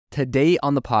Today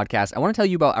on the podcast, I want to tell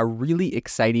you about a really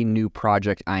exciting new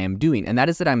project I am doing, and that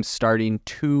is that I'm starting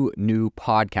 2 new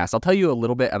podcasts. I'll tell you a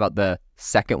little bit about the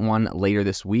second one later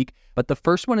this week, but the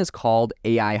first one is called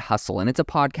AI Hustle, and it's a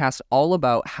podcast all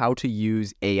about how to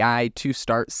use AI to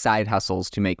start side hustles,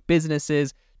 to make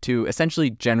businesses, to essentially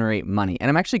generate money. And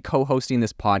I'm actually co-hosting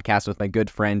this podcast with my good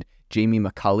friend, Jamie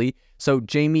McCulley. So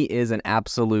Jamie is an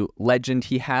absolute legend.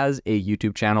 He has a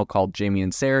YouTube channel called Jamie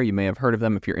and Sarah. You may have heard of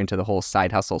them if you're into the whole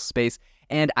side hustle space.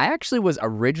 And I actually was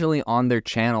originally on their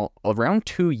channel around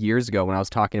 2 years ago when I was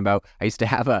talking about, I used to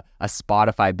have a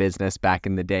Spotify business back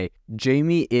in the day.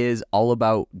 Jamie is all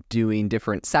about doing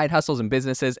different side hustles and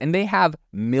businesses, and they have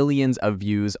millions of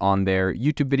views on their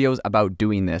YouTube videos about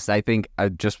doing this. I think I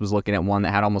just was looking at one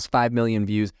that had almost 5 million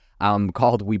views.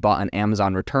 Called We Bought an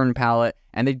Amazon Return Pallet,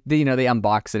 and they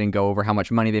unbox it and go over how much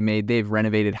money they made. They've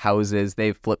renovated houses,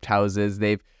 they've flipped houses,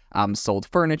 they've sold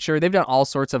furniture, they've done all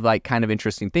sorts of kind of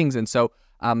interesting things. And so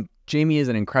Jamie is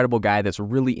an incredible guy that's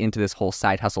really into this whole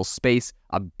side hustle space,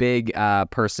 a big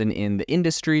person in the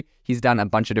industry. He's done a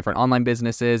bunch of different online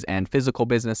businesses and physical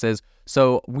businesses.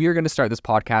 So we're going to start this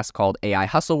podcast called AI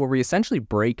Hustle, where we essentially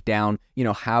break down,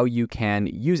 how you can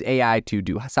use AI to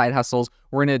do side hustles.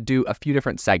 We're going to do a few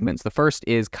different segments. The first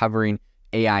is covering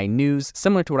AI news,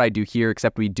 similar to what I do here,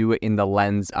 except we do it in the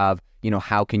lens of,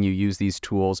 how can you use these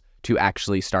tools to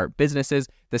actually start businesses.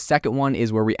 The second one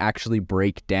is where we actually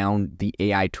break down the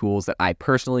AI tools that I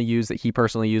personally use, that he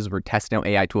personally uses. We're testing out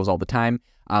AI tools all the time,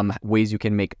 ways you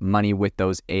can make money with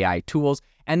those AI tools.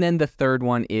 And then the third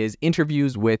one is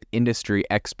interviews with industry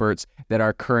experts that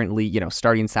are currently,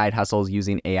 starting side hustles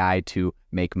using AI to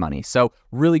make money. So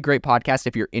really great podcast.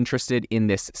 If you're interested in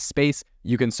this space,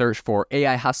 you can search for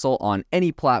AI Hustle on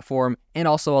any platform. And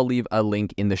also I'll leave a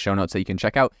link in the show notes that you can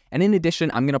check out. And in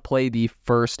addition, I'm going to play the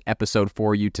first episode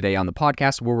for you today on the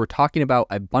podcast, where we're talking about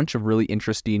a bunch of really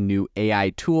interesting new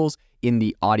AI tools in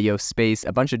the audio space,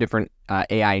 a bunch of different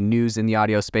AI news in the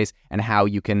audio space, and how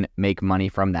you can make money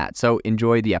from that. So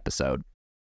enjoy the episode.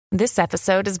 This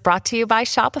episode is brought to you by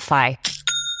Shopify.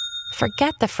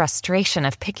 Forget the frustration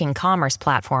of picking commerce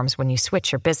platforms when you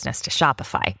switch your business to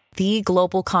Shopify, the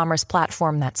global commerce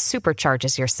platform that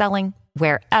supercharges your selling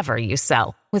wherever you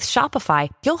sell. With Shopify,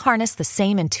 you'll harness the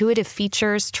same intuitive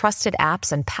features, trusted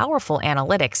apps, and powerful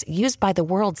analytics used by the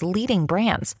world's leading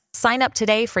brands. Sign up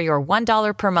today for your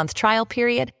 $1 per month trial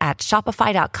period at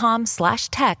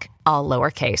shopify.com/tech, all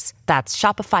lowercase. That's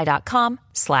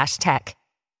shopify.com/tech.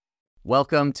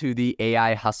 Welcome to the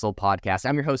AI Hustle podcast.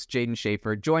 I'm your host, Jaden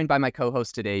Schaefer, joined by my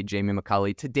co-host today, Jamie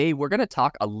McCulley. Today, we're going to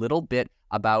talk a little bit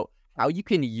about how you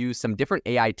can use some different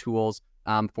AI tools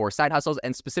for side hustles.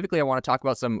 And specifically, we want to talk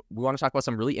about some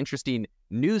really interesting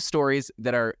news stories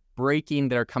that are breaking,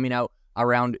 that are coming out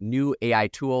around new AI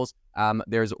tools.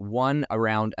 There's one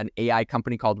around an AI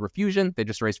company called Refusion. They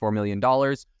just raised $4 million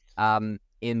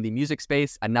in the music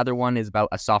space. Another one is about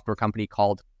a software company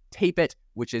called Tape It,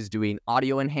 which is doing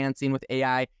audio enhancing with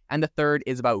AI. And the third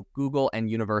is about Google and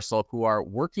Universal, who are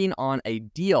working on a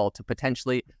deal to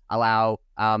potentially allow,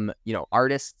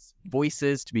 artists'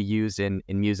 voices to be used in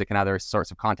music and other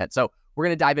sorts of content. So we're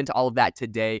going to dive into all of that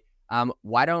today.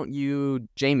 Why don't you,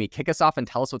 Jamie, kick us off and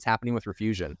tell us what's happening with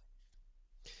Refusion?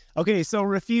 Okay, so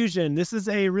Refusion, this is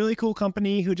a really cool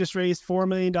company who just raised $4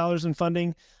 million in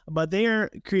funding, but they are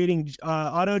creating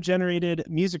auto-generated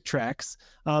music tracks.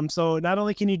 So not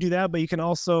only can you do that, but you can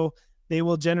also, they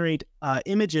will generate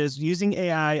images using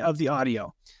AI of the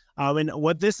audio. And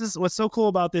what's so cool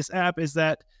about this app is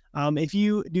that if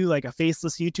you do like a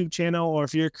faceless YouTube channel, or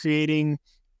if you're creating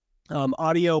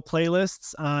audio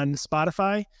playlists on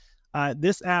Spotify,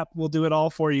 this app will do it all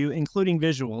for you, including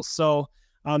visuals. So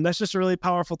that's just a really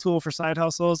powerful tool for side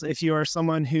hustles. If you are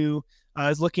someone who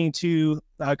is looking to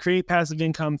create passive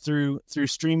income through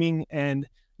streaming and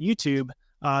YouTube,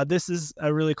 this is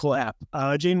a really cool app.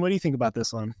 Jane, what do you think about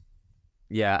this one?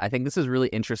 Yeah, I think this is really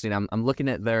interesting. I'm looking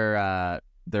at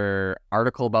their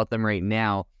article about them right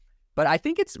now, but I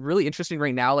think it's really interesting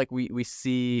right now. Like we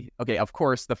see, okay, of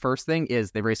course, the first thing is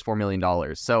they raised $4 million.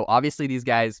 So obviously these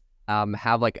guys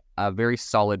have like a very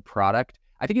solid product.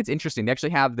 I think it's interesting. They actually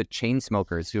have the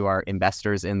Chainsmokers, who are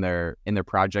investors in their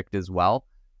project as well.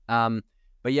 But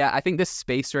yeah, I think this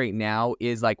space right now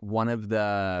is like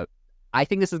I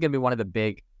think this is going to be one of the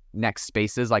big next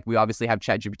spaces. Like we obviously have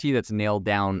ChatGPT that's nailed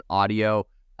down audio,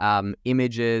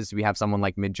 images. We have someone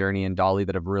like Midjourney and Dolly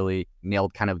that have really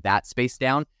nailed kind of that space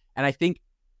down. And I think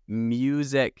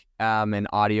music and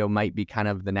audio might be kind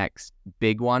of the next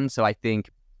big one. So I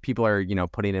think people are,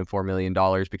 putting in $4 million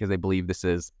because they believe this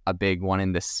is a big one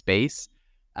in this space.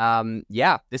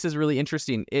 This is really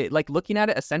interesting. Looking at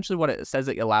it, essentially what it says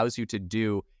it allows you to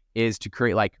do is to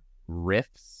create like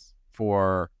riffs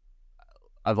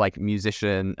of like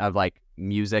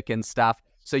music and stuff.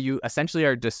 So you essentially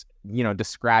are just,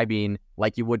 describing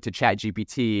like you would to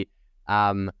ChatGPT.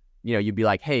 You'd be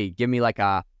like, hey, give me like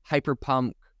a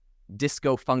hyperpunk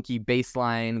disco funky bass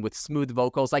line with smooth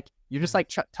vocals. Like you're just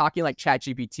like talking like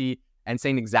ChatGPT and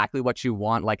saying exactly what you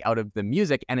want like out of the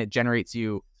music, and it generates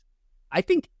you. I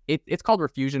think it's called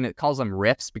Refusion. It calls them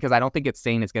riffs because I don't think it's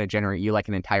saying it's going to generate you like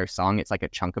an entire song. It's like a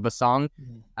chunk of a song.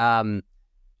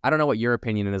 I don't know what your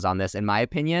opinion is on this. In my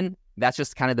opinion, that's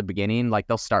just kind of the beginning. Like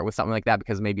they'll start with something like that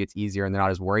because maybe it's easier and they're not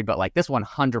as worried. But like this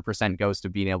 100% goes to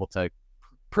being able to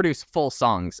produce full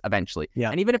songs eventually.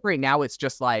 Yeah. And even if right now it's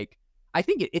just like, I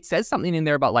think it says something in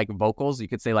there about like vocals. You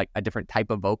could say like a different type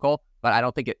of vocal, but I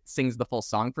don't think it sings the full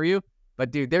song for you.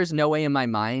 But dude, there's no way in my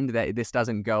mind that this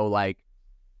doesn't go like,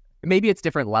 maybe it's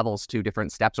different levels to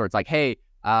different steps, or it's like, hey,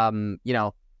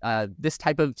 this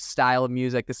type of style of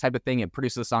music, this type of thing, it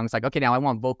produces a song. It's like, okay, now I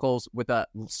want vocals with a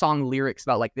song lyrics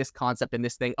about like this concept and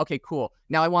this thing. Okay, cool.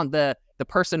 Now I want the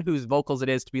person whose vocals it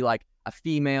is to be like a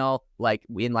female, like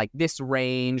in like this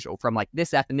range or from like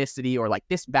this ethnicity or like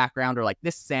this background or like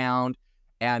this sound.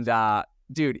 And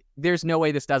dude, there's no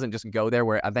way this doesn't just go there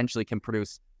where it eventually can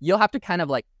produce. You'll have to kind of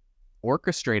like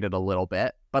orchestrate it a little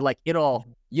bit, but like you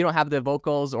don't have the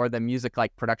vocals or the music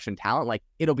like production talent, like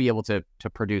it'll be able to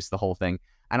produce the whole thing.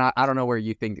 And I don't know where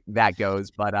you think that goes,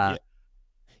 but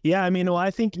yeah, I mean, well, I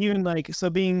think even like, so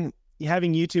having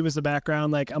YouTube as a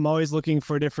background, like I'm always looking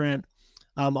for different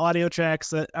audio tracks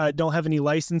that don't have any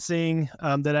licensing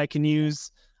that I can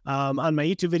use on my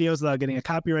YouTube videos without getting a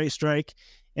copyright strike.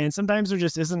 And sometimes there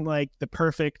just isn't like the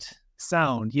perfect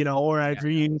sound, or I've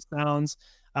reused sounds.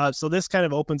 So this kind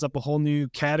of opens up a whole new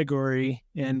category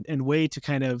and way to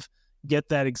kind of get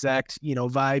that exact,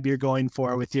 vibe you're going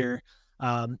for with your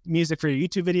music for your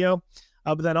YouTube video.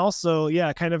 But then also,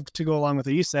 kind of to go along with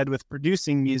what you said with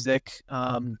producing music,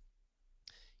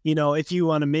 if you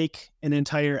want to make an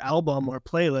entire album or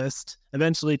playlist,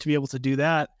 eventually to be able to do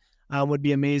that would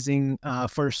be amazing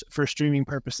for streaming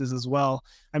purposes as well.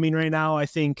 I mean, right now, I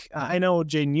think, I know,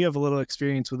 Jaden, you have a little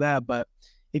experience with that, but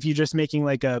if you're just making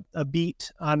like a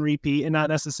beat on repeat and not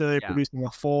necessarily producing a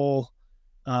full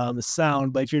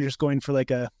sound, but if you're just going for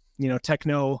like a,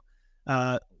 techno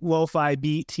lo-fi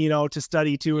beat, to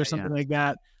study to or something like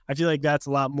that, I feel like that's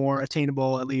a lot more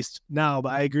attainable, at least now.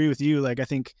 But I agree with you. Like, I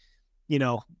think,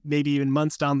 maybe even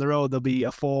months down the road, there'll be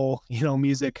a full,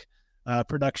 music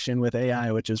production with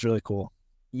AI, which is really cool.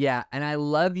 Yeah. And I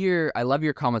love your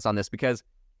comments on this because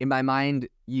in my mind,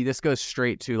 this goes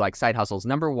straight to like side hustles.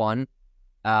 Number one,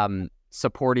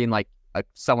 supporting like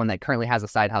someone that currently has a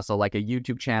side hustle, like a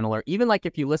YouTube channel, or even like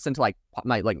if you listen to like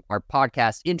our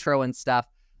podcast intro and stuff,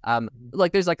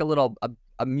 like there's like a little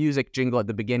a music jingle at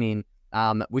the beginning.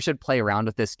 We should play around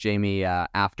with this, Jamie,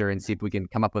 after and see if we can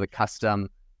come up with a custom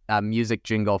music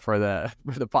jingle for the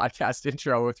podcast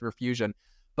intro with Refusion.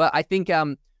 But I think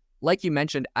like you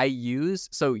mentioned,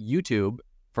 so YouTube,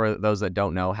 for those that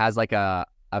don't know, has like a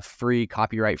free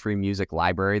copyright-free music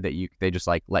library that they just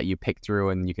like let you pick through,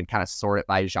 and you can kind of sort it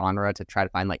by genre to try to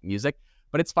find like music.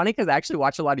 But it's funny because I actually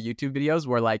watch a lot of YouTube videos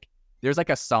where like there's like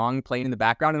a song playing in the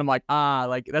background and I'm like,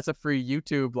 like that's a free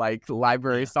YouTube like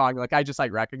library song. Like I just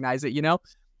like recognize it,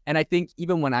 And I think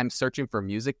even when I'm searching for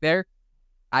music there,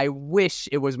 I wish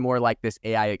it was more like this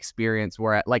AI experience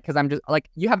where like, cause I'm just like,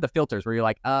 you have the filters where you're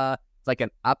like, it's like an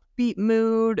upbeat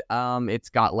mood. It's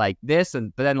got like this,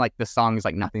 but then like the song is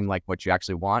like nothing like what you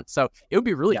actually want. So it would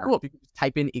be really cool if you could just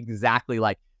type in exactly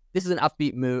like, this is an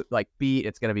upbeat mood, like beat.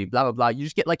 It's going to be blah, blah, blah. You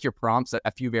just get like your prompts,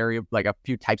 a few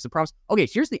types of prompts. Okay.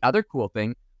 Here's the other cool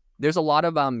thing. There's a lot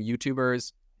of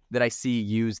YouTubers that I see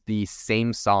use the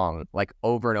same song like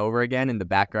over and over again in the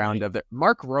background of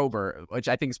Mark Rober, which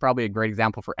I think is probably a great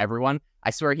example for everyone.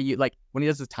 I swear he like when he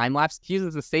does his time lapse, he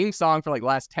uses the same song for like the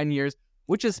last 10 years,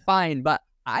 which is fine. But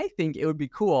I think it would be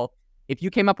cool if you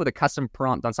came up with a custom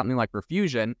prompt on something like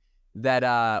Refusion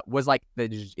that was like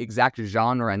the exact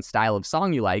genre and style of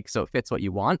song you like, so it fits what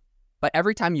you want. But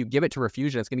every time you give it to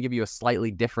Refusion, it's going to give you a slightly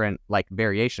different like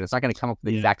variation. It's not going to come up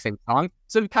with the exact same song.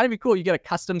 So it'd kind of be cool. You get a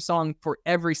custom song for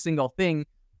every single thing.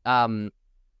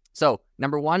 So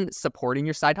number one, supporting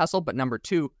your side hustle. But number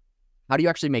two, how do you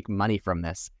actually make money from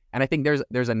this? And I think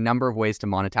there's a number of ways to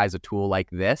monetize a tool like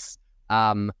this.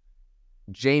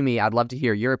 Jamie, I'd love to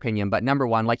hear your opinion. But number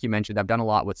one, like you mentioned, I've done a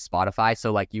lot with Spotify.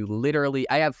 So like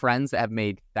I have friends that have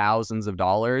made thousands of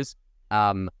dollars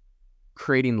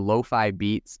creating lo-fi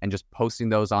beats and just posting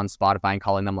those on Spotify and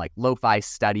calling them like lo-fi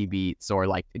study beats or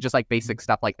like just like basic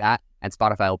stuff like that. And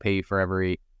Spotify will pay you for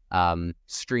every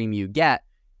stream you get.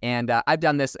 And I've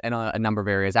done this in a number of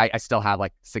areas. I still have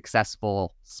like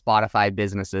successful Spotify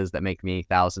businesses that make me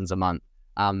thousands a month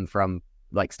from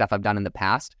like stuff I've done in the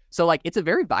past. So like it's a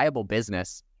very viable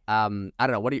business. I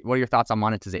don't know. What are your thoughts on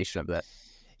monetization of that?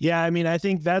 Yeah, I mean, I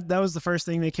think that was the first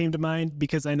thing that came to mind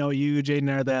because I know you, Jaden,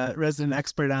 are the resident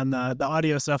expert on the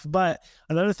audio stuff. But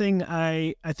another thing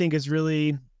I think is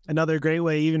really another great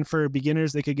way, even for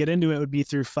beginners that could get into it, would be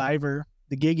through Fiverr,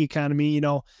 the gig economy. You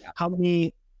know, how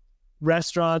many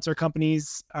restaurants or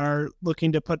companies are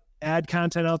looking to put ad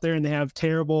content out there and they have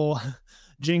terrible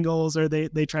jingles, or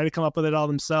they try to come up with it all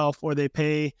themselves, or they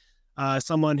pay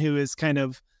someone who is kind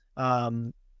of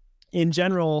in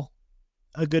general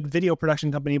a good video production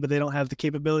company, but they don't have the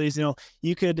capabilities. You know,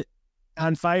 you could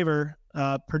on Fiverr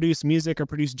produce music or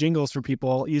produce jingles for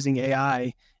people using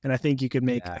AI, and I think you could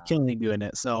make a killing doing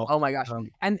it. So, oh my gosh.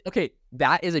 And okay,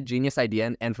 that is a genius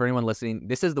idea. And for anyone listening,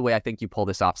 this is the way I think you pull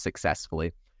this off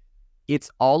successfully. It's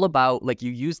all about like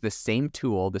you use the same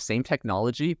tool, the same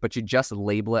technology, but you just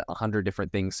label it 100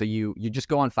 different things. So you just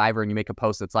go on Fiverr and you make a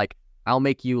post that's like, I'll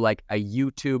make you like a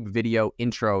YouTube video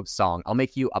intro song. I'll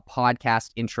make you a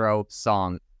podcast intro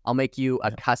song. I'll make you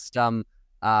a custom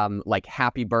like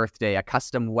happy birthday, a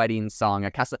custom wedding song,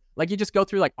 a custom, like you just go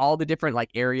through like all the different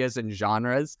like areas and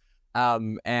genres.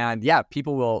 And yeah,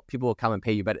 people will come and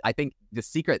pay you. But I think the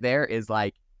secret there is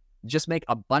like, just make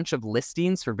a bunch of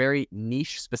listings for very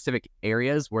niche specific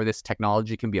areas where this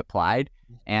technology can be applied.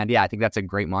 And yeah, I think that's a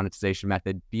great monetization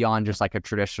method beyond just like a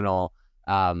traditional,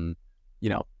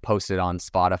 post it on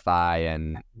Spotify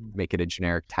and make it a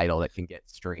generic title that can get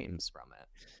streams from it.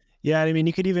 Yeah. I mean,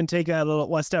 you could even take that a little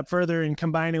one step further and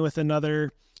combine it with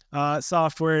another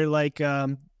software like,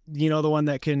 the one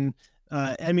that can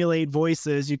emulate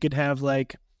voices. You could have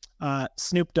like,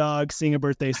 Snoop Dogg sing a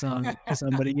birthday song to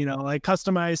somebody, like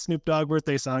customized Snoop Dogg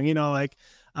birthday song,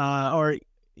 or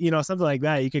something like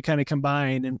that. You could kind of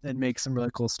combine and make some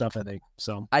really cool stuff, I think.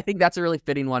 So I think that's a really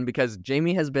fitting one because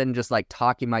Jamie has been just like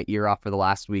talking my ear off for the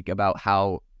last week about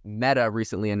how Meta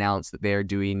recently announced that they're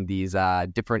doing these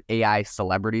different AI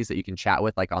celebrities that you can chat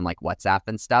with, like on like WhatsApp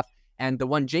and stuff. And the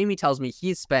one Jamie tells me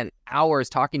he's spent hours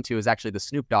talking to is actually the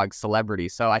Snoop Dogg celebrity.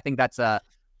 So I think that's a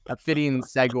fitting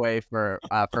segue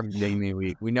from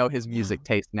Jamie. We know his music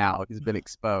taste now. He's been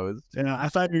exposed. Yeah, I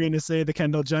thought you were going to say the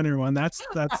Kendall Jenner one. That's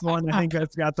the one I think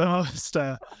that's got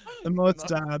the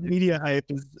most media hype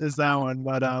is that one.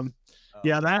 But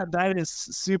yeah, that is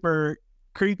super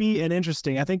creepy and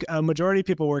interesting. I think a majority of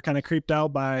people were kind of creeped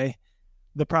out by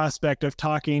the prospect of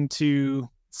talking to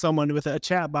someone with a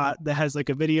chat bot that has like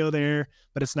a video there,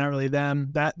 but it's not really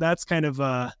them. That's kind of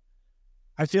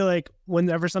I feel like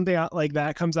whenever something like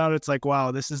that comes out, it's like,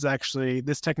 wow, this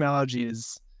technology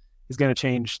is going to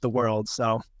change the world.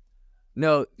 So,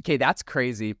 no, okay, that's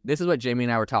crazy. This is what Jamie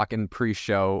and I were talking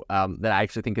pre-show that I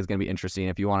actually think is going to be interesting.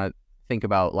 If you want to think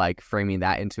about like framing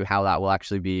that into how that will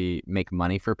actually make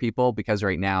money for people, because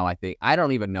right now I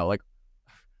don't even know. Like,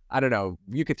 I don't know.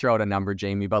 You could throw out a number,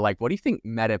 Jamie, but like, what do you think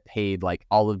Meta paid like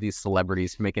all of these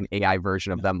celebrities to make an AI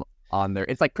version of them on there?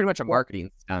 It's like pretty much a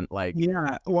marketing stunt. Like,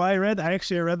 yeah. Well, I read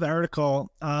the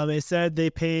article. They said they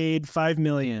paid $5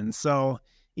 million. So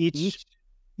each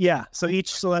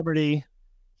celebrity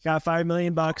got $5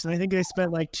 million, and I think they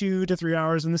spent like 2 to 3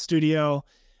 hours in the studio,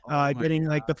 getting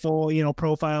like the full,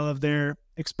 profile of their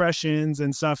expressions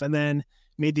and stuff, and then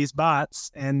made these bots.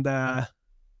 And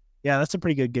yeah, that's a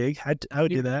pretty good gig. I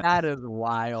would do that. That is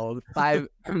wild.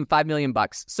 $5 million.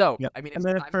 So yep. I mean, and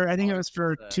then I think it was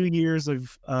for 2 years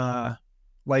of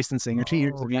licensing or 2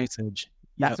 years of usage.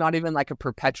 That's not even like a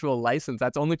perpetual license.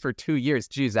 That's only for 2 years.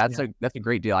 Geez, that's a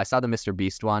great deal. I saw the Mr.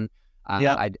 Beast one.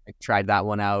 I tried that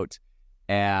one out,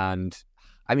 and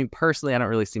I mean, personally, I don't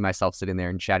really see myself sitting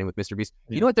there and chatting with Mr. Beast.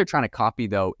 Yeah. You know what they're trying to copy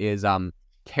though is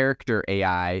character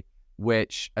AI,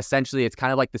 which essentially it's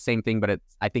kind of like the same thing, but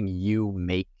I think you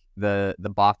make the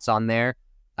bots on there.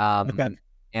 Okay.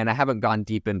 And I haven't gone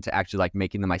deep into actually like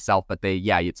making them myself, but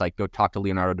it's like go talk to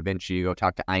Leonardo da Vinci, go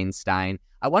talk to Einstein.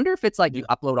 I wonder if it's like you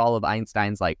upload all of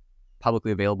Einstein's like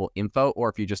publicly available info, or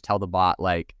if you just tell the bot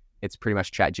like it's pretty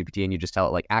much ChatGPT and you just tell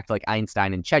it like act like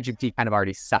Einstein, and ChatGPT kind of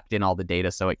already sucked in all the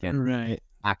data so it can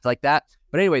act like that.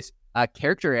 But anyways,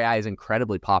 character AI is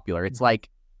incredibly popular. It's like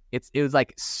it was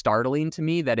like startling to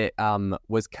me that it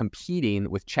was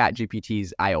competing with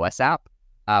ChatGPT's iOS app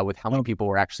with how many people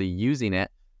were actually using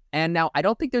it. And now I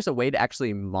don't think there's a way to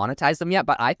actually monetize them yet,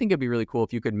 but I think it'd be really cool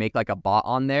if you could make like a bot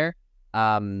on there.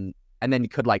 And then you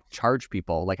could like charge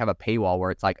people, like have a paywall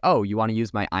where it's like, oh, you want to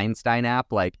use my Einstein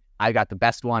app? Like I got the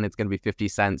best one. It's going to be 50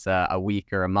 cents a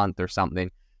week or a month or something.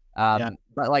 But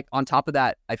like on top of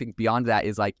that, I think beyond that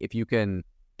is like, if you can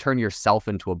turn yourself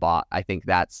into a bot, I think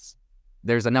that's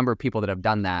there's a number of people that have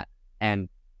done that and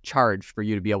charged for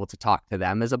you to be able to talk to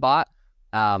them as a bot.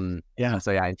 Yeah.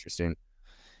 So yeah, interesting.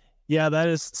 Yeah, that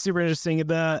is super interesting.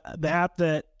 The app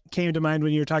that came to mind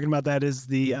when you were talking about that is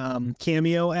the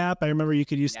Cameo app. I remember you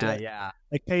could use to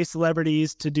like pay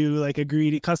celebrities to do like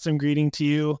a custom greeting to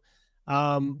you.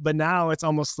 But now it's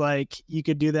almost like you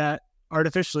could do that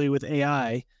artificially with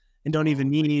AI and don't even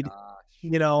need,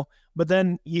 but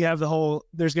then you have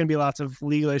there's going to be lots of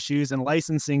legal issues and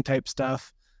licensing type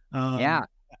stuff.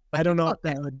 I don't know if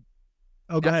that would,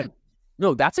 go ahead.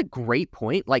 No, that's a great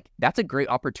point. Like, that's a great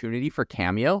opportunity for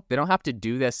Cameo. They don't have to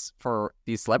do this for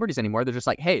these celebrities anymore. They're just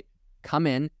like, hey, come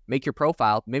in, make your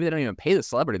profile. Maybe they don't even pay the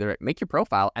celebrity. They're like, make your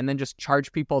profile and then just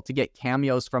charge people to get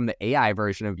cameos from the AI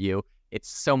version of you. It's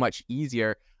so much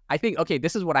easier. I think, okay,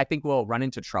 this is what I think will run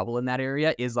into trouble in that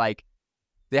area is like,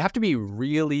 they have to be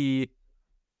really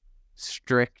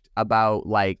strict about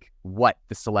like what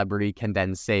the celebrity can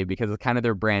then say because it's kind of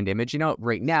their brand image.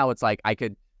 Right now it's like, I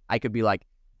could be like,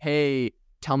 hey,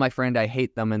 tell my friend I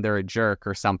hate them and they're a jerk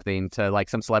or something to like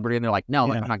some celebrity. And they're like, no,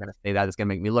 I'm not going to say that. It's going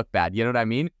to make me look bad. You know what I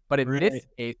mean? But in this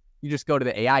case, you just go to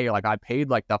the AI. You're like, I paid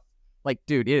like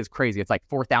dude, it is crazy. It's like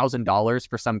 $4,000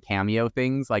 for some Cameo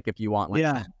things. Like if you want like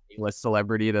a A-list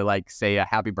celebrity to like say a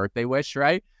happy birthday wish,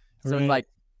 right? So it's like,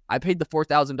 I paid the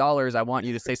 $4,000. I want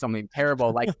you to say something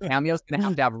terrible. Like Cameo's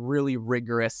going to have really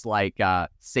rigorous like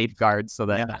safeguards so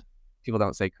that people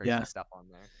don't say crazy stuff on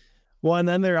there. Well, and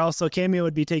then Cameo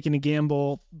would be taking a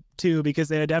gamble too, because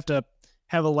they'd have to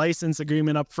have a license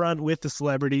agreement up front with the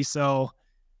celebrity. So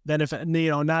then if,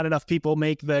 not enough people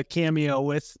make the Cameo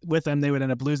with them, they would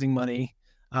end up losing money.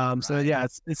 So yeah,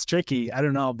 it's tricky. I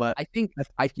don't know, but I think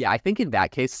in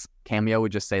that case, Cameo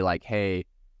would just say like, hey,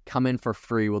 come in for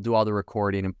free. We'll do all the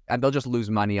recording and they'll just lose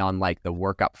money on like the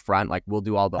work up front. Like we'll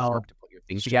do all the work to put your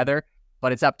things together,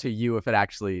 but it's up to you if it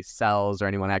actually sells or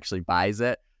anyone actually buys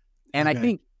it. And I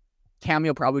think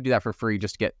Cameo probably do that for free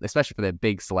just to get, especially for the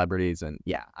big celebrities. And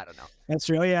I don't know. That's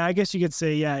true. Yeah, I guess you could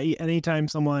say, anytime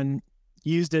someone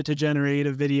used it to generate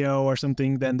a video or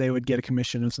something, then they would get a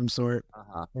commission of some sort.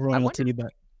 Royalty.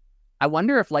 I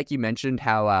wonder if, like you mentioned,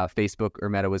 how Facebook or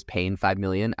Meta was paying $5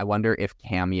 million. I wonder if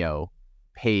Cameo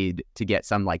paid to get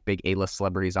some like big A-list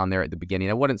celebrities on there at the beginning.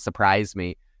 It wouldn't surprise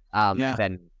me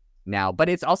then now. But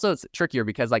it's trickier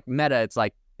because like Meta, it's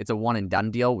like it's a one and done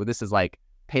deal where this is like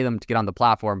pay them to get on the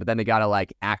platform, but then they gotta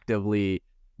like actively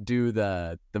do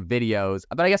the videos.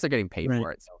 But I guess they're getting paid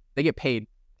for it, so they get paid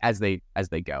as they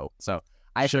go. So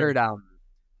I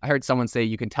heard someone say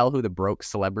you can tell who the broke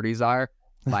celebrities are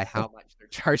by how much they're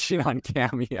charging on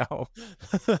Cameo.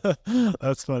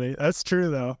 That's funny. That's true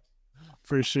though,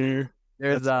 for sure.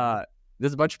 There's a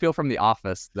bunch of people from The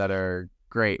Office that are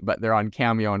great, but they're on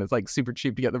Cameo and it's like super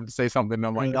cheap to get them to say something. And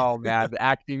I'm like, oh man, the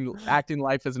acting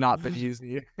life has not been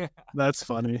easy. That's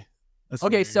funny.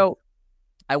 Okay, so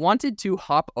I wanted to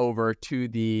hop over to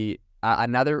the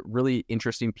another really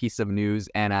interesting piece of news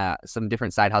and some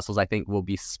different side hustles I think will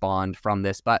be spawned from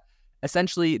this. But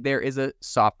essentially, there is a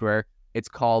software. It's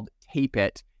called Tape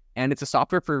It, and it's a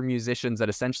software for musicians that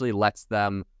essentially lets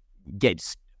them get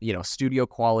studio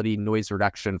quality noise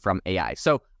reduction from AI.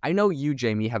 So I know you,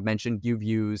 Jamie, have mentioned you've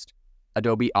used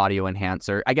Adobe Audio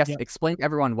Enhancer. I guess explain to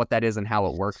everyone what that is and how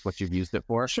it works, what you've used it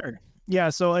for. Sure. Yeah.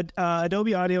 So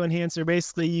Adobe Audio Enhancer,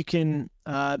 basically you can,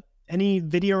 any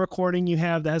video recording you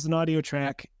have that has an audio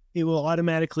track, it will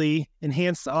automatically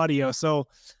enhance the audio. So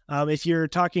if you're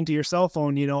talking to your cell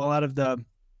phone, a lot of the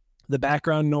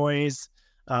background noise,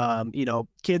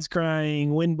 kids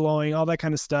crying, wind blowing, all that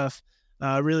kind of stuff,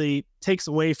 really takes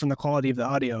away from the quality of the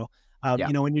audio.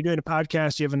 When you're doing a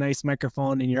podcast, you have a nice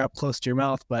microphone and you're up close to your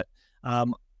mouth, but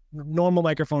normal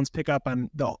microphones pick up on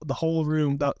the whole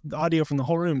room, the audio from the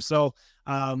whole room. So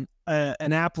an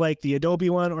app like the Adobe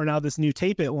one, or now this new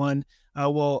Tape It one,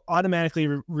 will automatically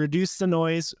reduce the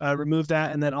noise, remove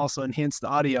that, and then also enhance the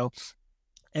audio.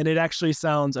 And it actually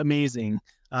sounds amazing.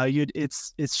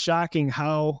 It's shocking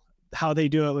how they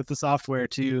do it with the software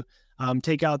to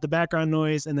take out the background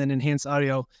noise and then enhance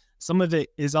audio. Some of it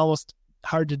is almost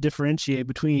hard to differentiate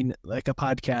between like a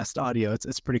podcast audio.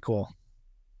 It's pretty cool.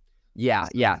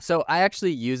 Yeah. So I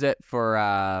actually use it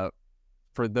for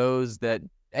those that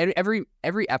every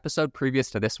episode previous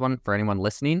to this one, for anyone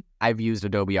listening, I've used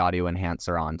Adobe Audio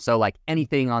Enhancer on. So like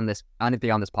anything on this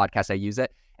podcast, I use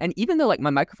it. And even though like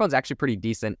my microphone's actually pretty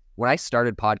decent, when I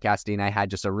started podcasting, I had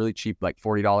just a really cheap like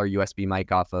 $40 USB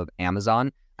mic off of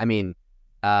Amazon. I mean,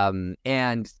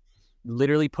 and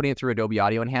literally putting it through Adobe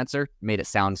Audio Enhancer made it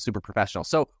sound super professional.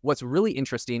 So what's really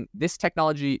interesting, this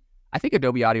technology, I think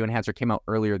Adobe Audio Enhancer came out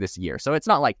earlier this year. So it's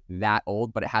not like that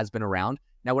old, but it has been around.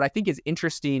 Now, what I think is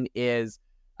interesting is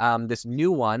this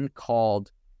new one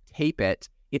called Tape It.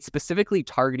 It's specifically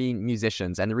targeting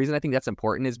musicians. And the reason I think that's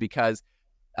important is because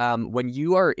when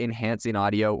you are enhancing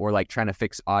audio or like trying to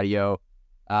fix audio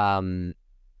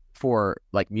for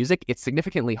like music, it's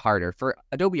significantly harder. For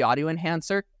Adobe Audio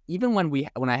Enhancer, even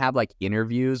when I have like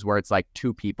interviews where it's like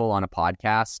two people on a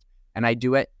podcast and I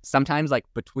do it, sometimes like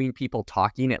between people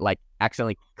talking, it like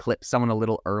accidentally clips someone a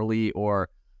little early or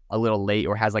a little late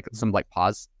or has like some like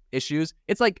pause issues.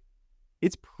 It's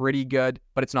pretty good,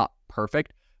 but it's not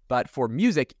perfect. But for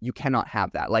music, you cannot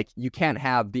have that. Like you can't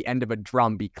have the end of a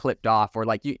drum be clipped off, or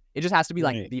like it just has to be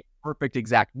like the perfect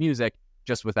exact music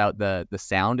just without the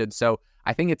sound. And so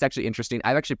I think it's actually interesting.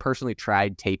 I've actually personally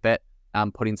tried Tape It,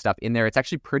 putting stuff in there. It's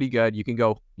actually pretty good. You can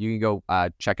go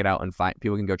check it out and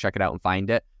people can go check it out and find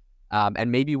it. And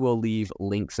maybe we'll leave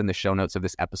links in the show notes of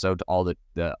this episode to all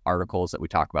the articles that we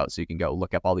talk about, so you can go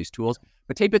look up all these tools.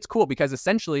 But Tape It's cool because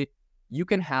essentially you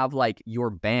can have like your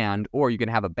band, or you can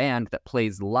have a band that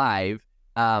plays live,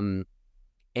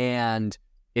 and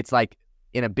it's like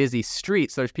in a busy street,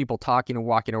 so there's people talking and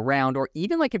walking around, or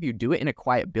even like if you do it in a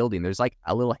quiet building, there's like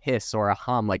a little hiss or a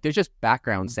hum, like there's just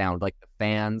background sound, like the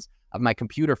fans of my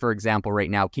computer, for example, right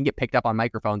now can get picked up on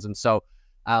microphones. And so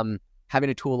having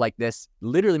a tool like this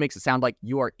literally makes it sound like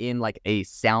you are in like a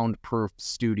soundproof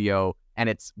studio, and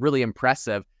it's really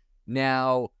impressive.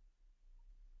 Now,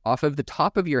 off of the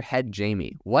top of your head,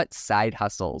 Jamie, what side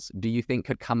hustles do you think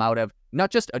could come out of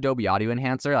not just Adobe Audio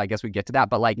Enhancer, I guess we get to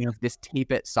that, but like this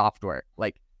Tape It software?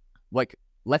 Like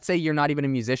let's say you're not even a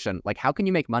musician. Like how can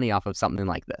you make money off of something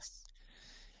like this?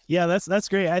 Yeah, that's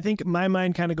great. I think my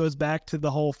mind kind of goes back to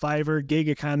the whole Fiverr gig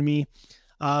economy.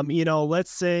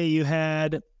 Let's say you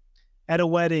had at a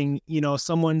wedding,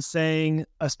 someone sang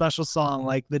a special song,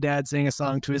 like the dad sang a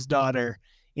song to his daughter,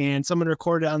 and someone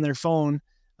recorded it on their phone.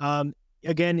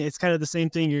 Again, it's kind of the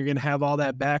same thing. You're going to have all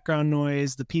that background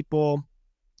noise, the people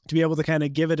to be able to kind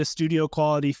of give it a studio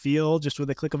quality feel just with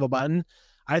a click of a button,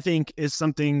 I think is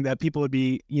something that people would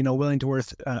be, willing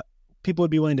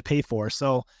to pay for.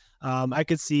 So I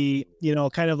could see,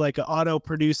 kind of like auto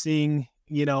producing,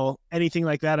 anything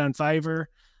like that on Fiverr.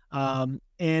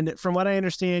 And from what I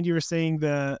understand, you were saying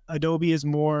the Adobe is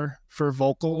more for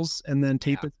vocals and then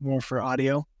Tape It's more for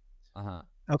audio.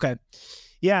 Okay.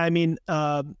 Yeah. I mean,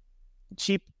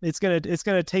 cheap. It's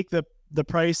gonna take the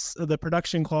price of the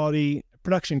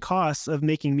production costs of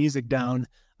making music down,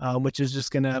 which is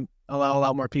just gonna allow a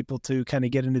lot more people to kind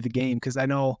of get into the game, because I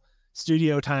know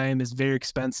studio time is very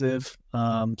expensive.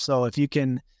 So if you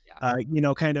can,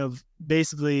 kind of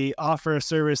basically offer a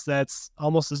service that's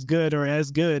almost as good or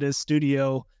as good as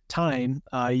studio time,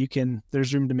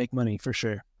 there's room to make money for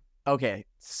sure. Okay,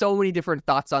 so many different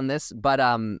thoughts on this, but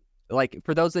like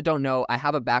for those that don't know, I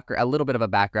have a little bit of a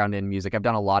background in music. I've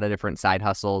done a lot of different side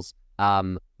hustles.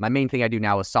 My main thing I do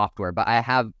now is software, but I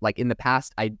have like in the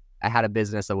past, I had a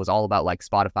business that was all about like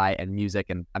Spotify and music,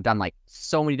 and I've done like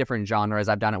so many different genres.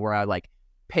 I've done it where I like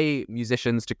pay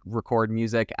musicians to record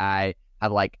music. I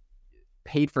have like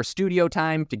paid for studio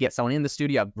time to get someone in the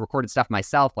studio. I've recorded stuff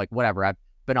myself, like whatever. I've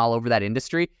been all over that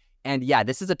industry. And yeah,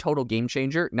 this is a total game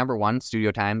changer. Number one,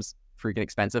 studio time's freaking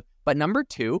expensive. But number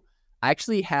two, I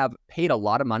actually have paid a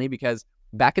lot of money because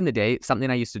back in the day, something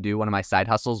I used to do, one of my side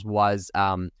hustles was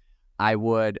I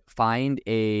would find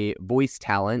a voice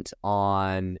talent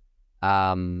on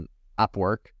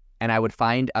Upwork, and I would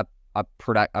find a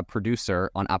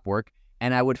producer on Upwork,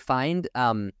 and I would find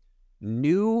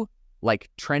new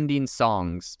like trending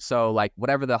songs. So like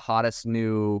whatever the hottest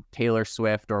new Taylor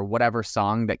Swift or whatever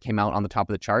song that came out on the top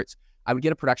of the charts, I would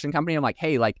get a production company. I'm like,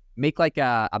 hey, like make like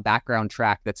a background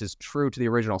track that's as true to the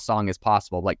original song as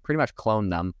possible. Like pretty much clone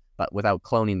them, but without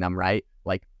cloning them, right?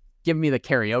 Like give me the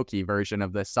karaoke version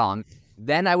of this song.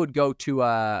 Then I would go to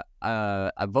a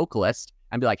vocalist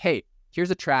and be like, hey,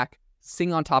 here's a track,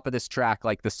 sing on top of this track,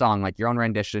 like the song, like your own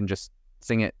rendition, just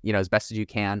sing it, as best as you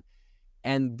can.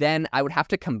 And then I would have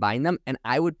to combine them, and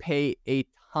I would pay a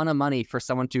ton of money for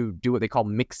someone to do what they call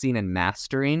mixing and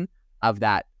mastering of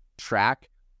that track.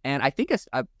 And I think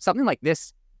something like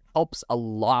this helps a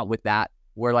lot with that,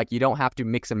 where like you don't have to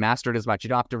mix and master it as much. You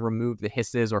don't have to remove the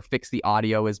hisses or fix the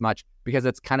audio as much, because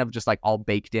it's kind of just like all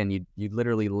baked in. You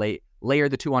literally layer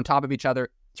the two on top of each other,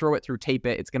 throw it through Tape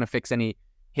It. It's going to fix any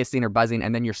hissing or buzzing,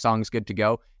 and then your song's good to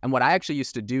go. And what I actually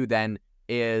used to do then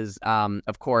is,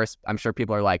 of course, I'm sure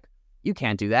people are like, you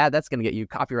can't do that. That's going to get you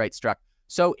copyright struck.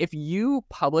 So if you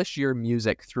publish your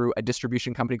music through a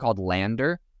distribution company called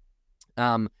Lander,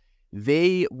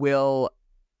 they will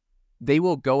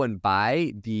go and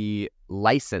buy the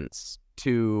license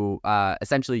to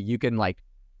essentially you can like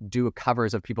do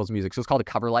covers of people's music. So it's called a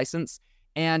cover license.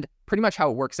 And pretty much how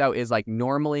it works out is like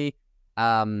normally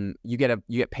you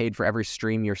get paid for every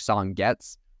stream your song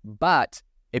gets. But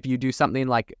if you do something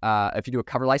like if you do a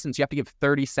cover license, you have to give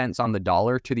 30 cents on the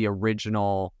dollar to the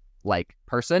original like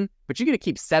person, but you get to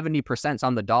keep 70%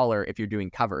 on the dollar if you're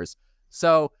doing covers.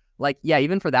 So like, yeah,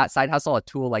 even for that side hustle, a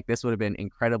tool like this would have been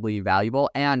incredibly valuable.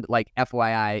 And like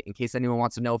FYI, in case anyone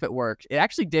wants to know if it worked, it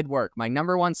actually did work. My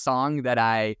number one song that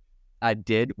I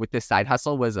did with this side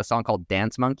hustle was a song called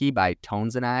Dance Monkey by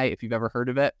Tones and I, if you've ever heard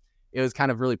of it. It was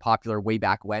kind of really popular way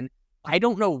back when. I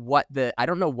don't know what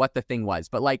the thing was,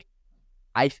 but like,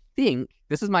 I think,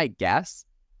 this is my guess,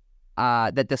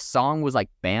 that the song was like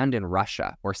banned in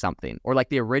Russia or something, or like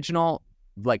the original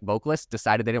like vocalist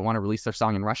decided they didn't want to release their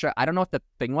song in Russia. I don't know what the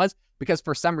thing was, because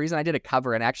for some reason I did a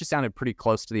cover and it actually sounded pretty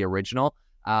close to the original.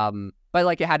 But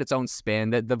like it had its own spin.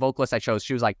 The vocalist I chose,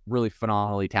 she was like really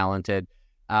phenomenally talented.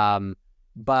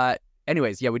 But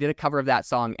anyways, yeah, we did a cover of that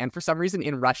song. And for some reason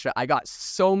in Russia, I got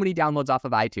so many downloads off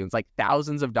of iTunes, like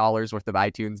thousands of dollars worth of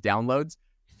iTunes downloads.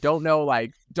 Don't know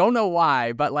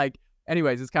why, but like,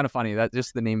 anyways, it's kind of funny. That's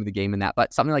just the name of the game in that.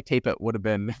 But something like Tape It would have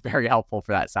been very helpful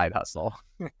for that side hustle.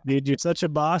 Dude, you're such a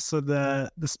boss of the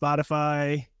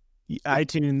Spotify,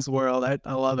 iTunes world.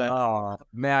 I love it. Oh,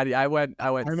 man, I went. I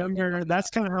remember that's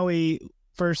kind of how we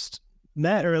first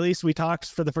met, or at least we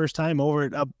talked for the first time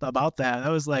about that. That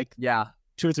was like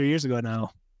 2 or 3 years ago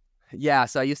now. Yeah,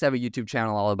 so I used to have a YouTube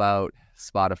channel all about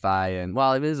Spotify, and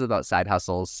well, it is about side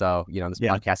hustles. So this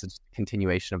podcast is a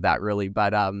continuation of that, really.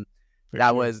 But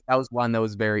that was one that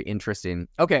was very interesting.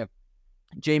 Okay,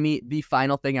 Jamie, the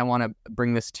final thing I want to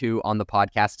bring this to on the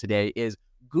podcast today is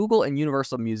Google and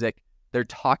Universal Music. They're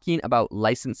talking about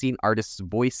licensing artists'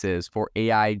 voices for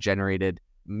AI generated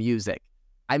music.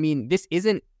 I mean, this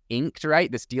isn't inked,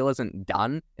 right? This deal isn't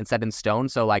done and set in stone.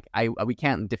 So like we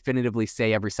can't definitively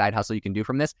say every side hustle you can do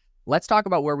from this. Let's talk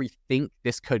about where we think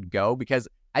this could go, because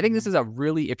I think this is a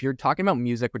really, if you're talking about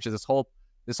music, which is this whole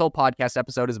podcast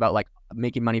episode is about like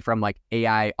making money from like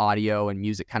AI audio and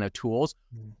music kind of tools.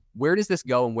 Where does this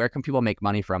go and where can people make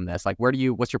money from this? Like, what's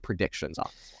your predictions on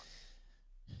this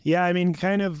one? Yeah, I mean,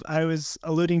 kind of, I was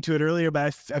alluding to it earlier,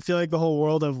 but I feel like the whole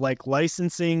world of like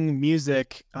licensing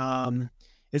music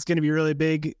is going to be really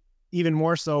big, even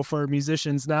more so for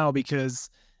musicians now, because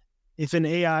if an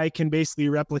AI can basically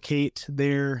replicate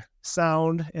their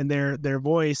sound and their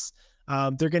voice,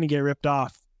 they're going to get ripped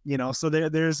off, so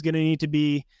there's going to need to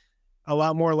be a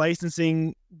lot more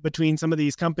licensing between some of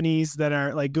these companies that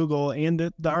are like Google and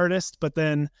the artist, but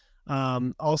then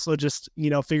also just,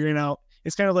 figuring out,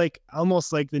 it's kind of like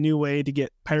almost like the new way to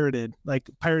get pirated, like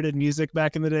pirated music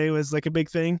back in the day was like a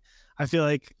big thing. I feel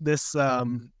like this,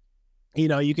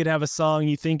 you could have a song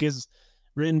you think is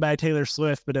written by Taylor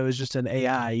Swift, but it was just an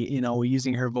AI,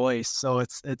 using her voice. So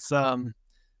it's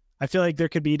I feel like there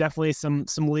could be definitely some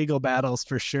legal battles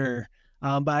for sure.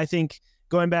 But I think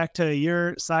going back to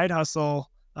your side hustle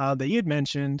that you'd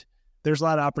mentioned, there's a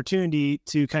lot of opportunity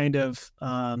to kind of,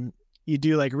 you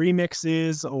do like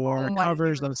remixes or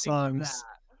covers of songs,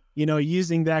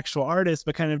 using the actual artist,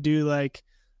 but kind of do like,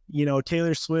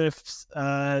 Taylor Swift's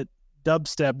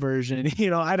dubstep version,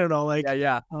 I don't know, like,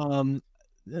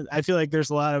 I feel like there's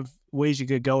a lot of ways you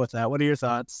could go with that. What are your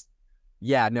thoughts?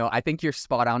 Yeah, no, I think you're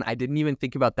spot on. I didn't even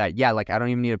think about that. Yeah, like I don't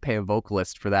even need to pay a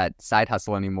vocalist for that side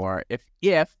hustle anymore. If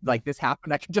like this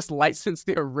happened, I could just license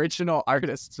the original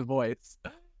artist's voice.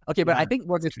 Okay, but I think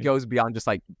what this goes beyond just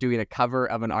like doing a cover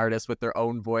of an artist with their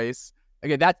own voice.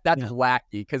 Okay, that's wacky,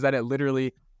 because then it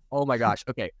literally, oh my gosh.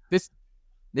 Okay, this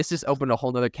just opened a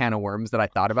whole nother can of worms that I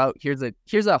thought about. Here's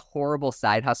a horrible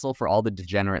side hustle for all the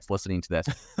degenerates listening to this.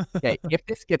 Okay, if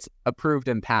this gets approved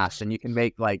and passed, and you can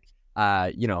make like,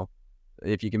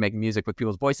 if you can make music with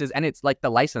people's voices, and it's like the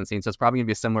licensing, so it's probably gonna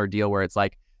be a similar deal where it's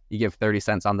like you give 30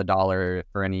 cents on the dollar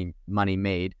for any money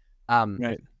made.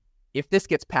 Right. If this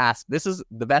gets passed, this is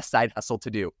the best side hustle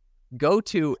to do. Go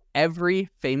to every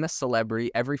famous celebrity,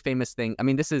 every famous thing. I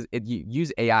mean, you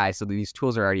use AI, so these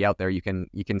tools are already out there. You can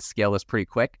scale this pretty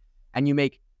quick, and you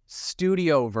make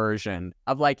studio version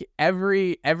of like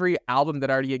every album that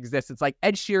already exists. It's like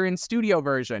Ed Sheeran studio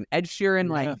version, Ed Sheeran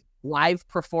like live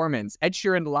performance, Ed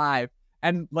Sheeran live,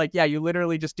 and like you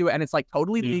literally just do it, and it's like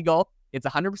totally legal. It's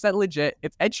 100% legit.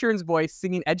 It's Ed Sheeran's voice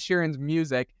singing Ed Sheeran's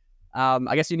music.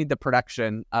 I guess you need the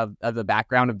production of the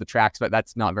background of the tracks, but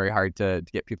that's not very hard to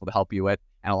get people to help you with.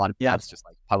 And a lot of that's just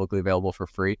like publicly available for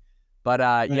free. But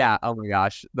oh my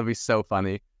gosh, that'd be so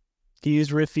funny. You use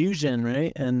Refusion,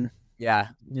 right? And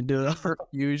you do it for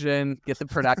Fusion, get the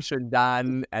production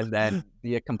done, and then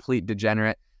be a complete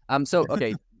degenerate. So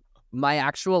okay, my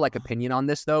actual like opinion on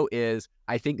this though is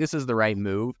I think this is the right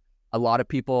move. A lot of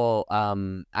people,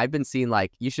 I've been seeing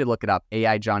like, you should look it up,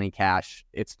 AI Johnny Cash.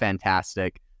 It's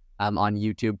fantastic. on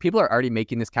YouTube. People are already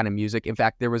making this kind of music. In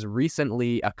fact, there was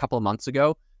recently, a couple of months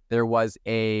ago, there was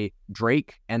a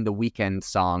Drake and The Weeknd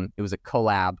song. It was a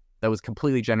collab that was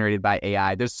completely generated by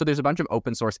AI. There's a bunch of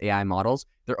open source AI models.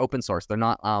 They're open source. They're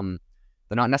not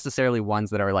necessarily ones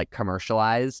that are like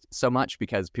commercialized so much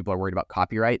because people are worried about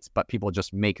copyrights, but people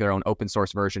just make their own open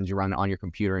source versions. You run it on your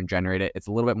computer and generate it. It's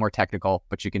a little bit more technical,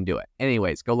 but you can do it.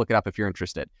 Anyways, go look it up if you're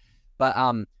interested. But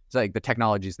so like the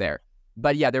technology's there.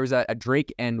 But yeah, there was a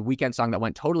Drake and Weeknd song that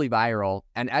went totally viral,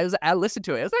 and I listened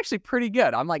to it. It was actually pretty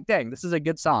good. I'm like, dang, this is a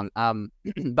good song.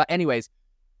 But anyways,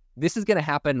 this is going to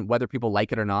happen whether people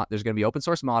like it or not. There's going to be open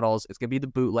source models. It's going to be the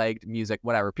bootlegged music,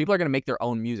 whatever. People are going to make their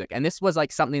own music. And this was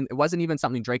like something, it wasn't even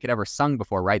something Drake had ever sung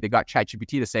before, right? They got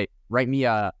ChatGPT to say, write me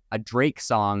a Drake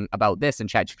song about this. And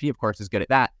ChatGPT, of course, is good at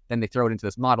that. Then they throw it into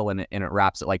this model and it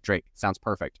raps it like Drake. Sounds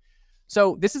perfect.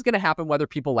 So this is going to happen whether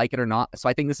people like it or not. So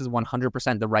I think this is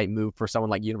 100% the right move for someone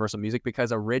like Universal Music,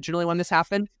 because originally when this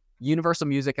happened, Universal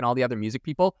Music and all the other music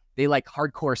people, they like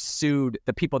hardcore sued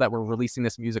the people that were releasing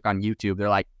this music on YouTube. They're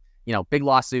like, big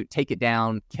lawsuit, take it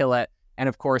down, kill it. And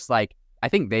of course, like, I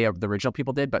think the original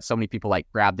people did, but so many people like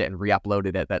grabbed it and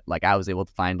re-uploaded it that like I was able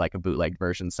to find like a bootleg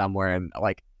version somewhere and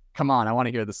like, come on, I want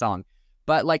to hear the song.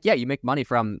 But like, yeah, you make money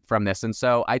from this. And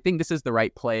so I think this is the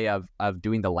right play of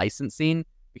doing the licensing,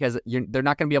 because they're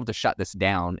not going to be able to shut this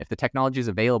down. If the technology is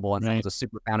available and someone's a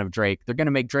super fan of Drake, they're going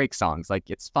to make Drake songs. Like,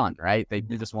 it's fun, right? They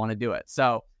just want to do it.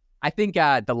 So I think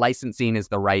the licensing is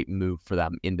the right move for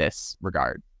them in this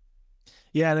regard.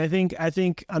 Yeah, and I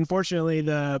think unfortunately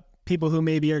the people who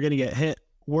maybe are going to get hit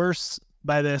worse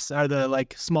by this are the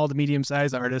like small to medium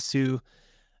sized artists who,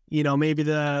 maybe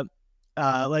the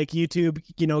like YouTube,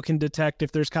 can detect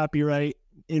if there's copyright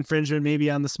infringement.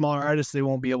 Maybe on the smaller artists, they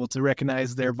won't be able to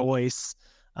recognize their voice,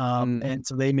 and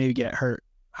so they may get hurt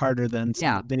harder than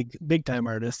some big time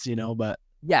artists. But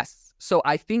yes. So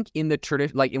I think in the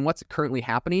tradition, like in what's currently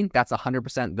happening, that's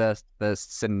 100% the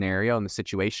scenario and the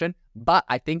situation. But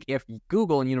I think if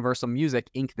Google and Universal Music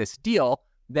ink this deal,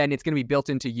 then it's going to be built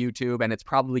into YouTube, and it's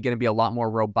probably going to be a lot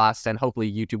more robust. And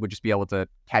hopefully YouTube would just be able to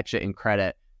catch it and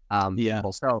credit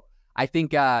people. So I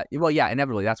think,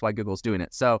 inevitably that's why Google's doing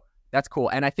it. So that's cool.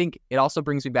 And I think it also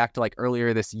brings me back to like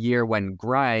earlier this year when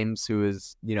Grimes, who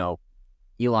is,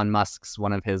 Elon Musk's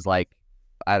one of his like,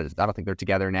 I don't think they're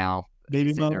together now.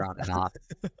 Baby mama.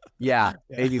 Yeah,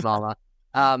 baby mama.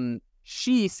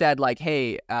 She said like,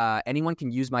 hey, anyone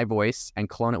can use my voice and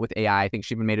clone it with AI. I think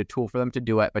she even made a tool for them to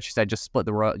do it, but she said just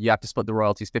you have to split the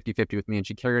royalties 50-50 with me, and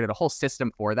she created a whole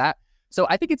system for that. So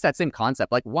I think it's that same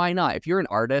concept. Like, why not? If you're an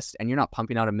artist and you're not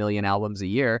pumping out 1 million albums a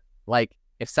year, like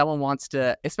if someone wants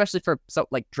to, especially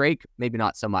like Drake, maybe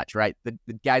not so much, right? The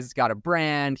guy's got a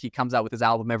brand. He comes out with his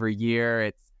album every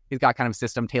year. He's got kind of a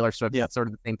system. Taylor Swift, sort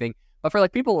of the same thing. But for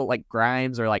like people like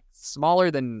Grimes or like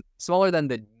smaller than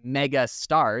the mega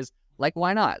stars, like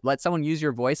why not? Let someone use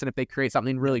your voice, and if they create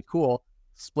something really cool,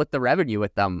 split the revenue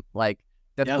with them. Like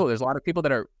that's cool. There's a lot of people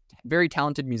that are very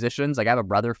talented musicians. Like I have a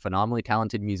brother, phenomenally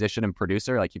talented musician and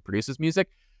producer. Like he produces music,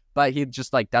 but he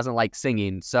just like doesn't like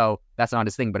singing, so that's not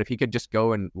his thing. But if he could just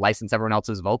go and license everyone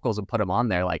else's vocals and put them on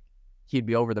there, like he'd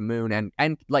be over the moon.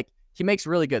 And like he makes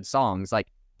really good songs. Like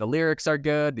the lyrics are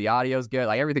good, the audio's good,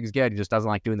 like everything's good. He just doesn't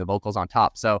like doing the vocals on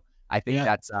top. So I think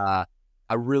that's a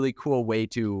really cool way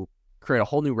to create a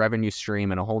whole new revenue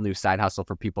stream and a whole new side hustle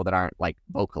for people that aren't like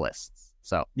vocalists.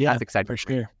 So that's exciting for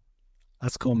sure.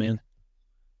 That's cool, man.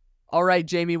 All right,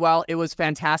 Jamie. Well, it was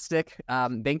fantastic.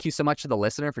 Thank you so much to the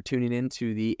listener for tuning in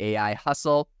to the AI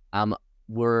Hustle.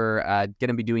 We're going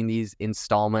to be doing these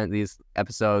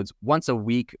episodes once a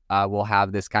week. We'll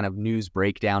have this kind of news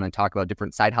breakdown and talk about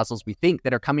different side hustles we think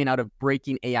that are coming out of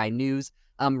breaking AI news,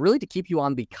 really to keep you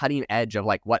on the cutting edge of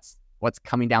like what's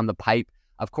coming down the pipe.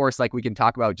 Of course, like we can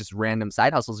talk about just random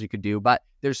side hustles you could do, but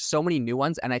there's so many new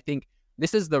ones. And I think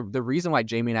this is the reason why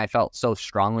Jamie and I felt so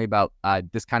strongly about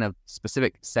this kind of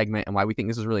specific segment, and why we think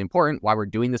this is really important, why we're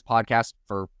doing this podcast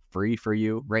for free for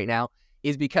you right now,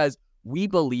 is because we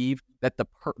believe that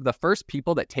the first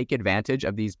people that take advantage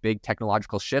of these big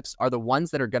technological shifts are the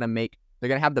ones that are going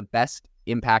to have the best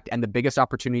impact and the biggest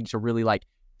opportunity to really like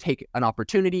take an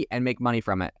opportunity and make money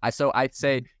from it. So I'd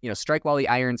say, strike while the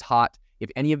iron's hot. If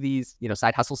any of these,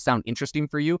 side hustles sound interesting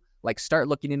for you, like start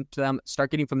looking into them, start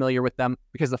getting familiar with them,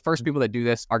 because the first people that do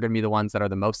this are going to be the ones that are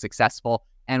the most successful.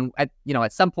 And at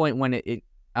some point when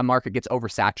a market gets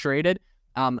oversaturated,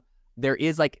 there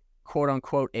is like quote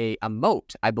unquote a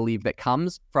moat, I believe, that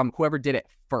comes from whoever did it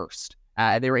first.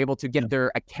 They were able to get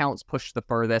their accounts pushed the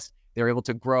furthest. They were able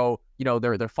to grow,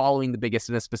 they're following the biggest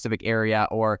in a specific area,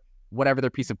 or whatever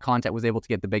their piece of content was able to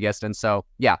get the biggest. And so,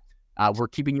 we're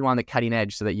keeping you on the cutting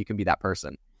edge so that you can be that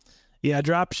person. Yeah,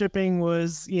 drop shipping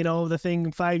was, the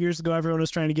thing 5 years ago everyone was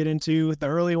trying to get into. The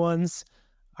early ones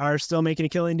are still making a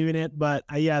killing doing it. But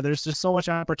there's just so much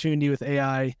opportunity with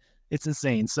AI. It's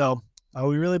insane. So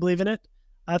we really believe in it.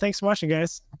 Thanks for watching,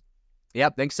 guys.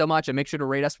 Yep, thanks so much. And make sure to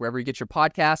rate us wherever you get your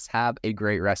podcasts. Have a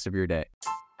great rest of your day.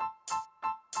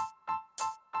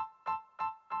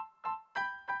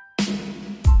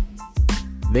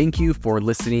 Thank you for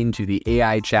listening to the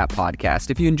AI Chat Podcast.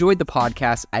 If you enjoyed the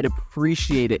podcast, I'd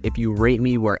appreciate it if you rate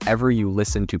me wherever you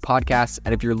listen to podcasts.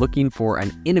 And if you're looking for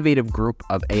an innovative group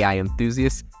of AI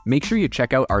enthusiasts, make sure you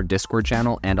check out our Discord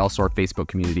channel and also our Facebook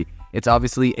community. It's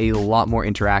obviously a lot more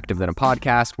interactive than a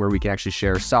podcast where we can actually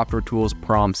share software tools,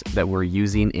 prompts that we're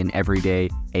using in everyday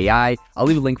AI. I'll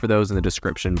leave a link for those in the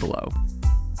description below.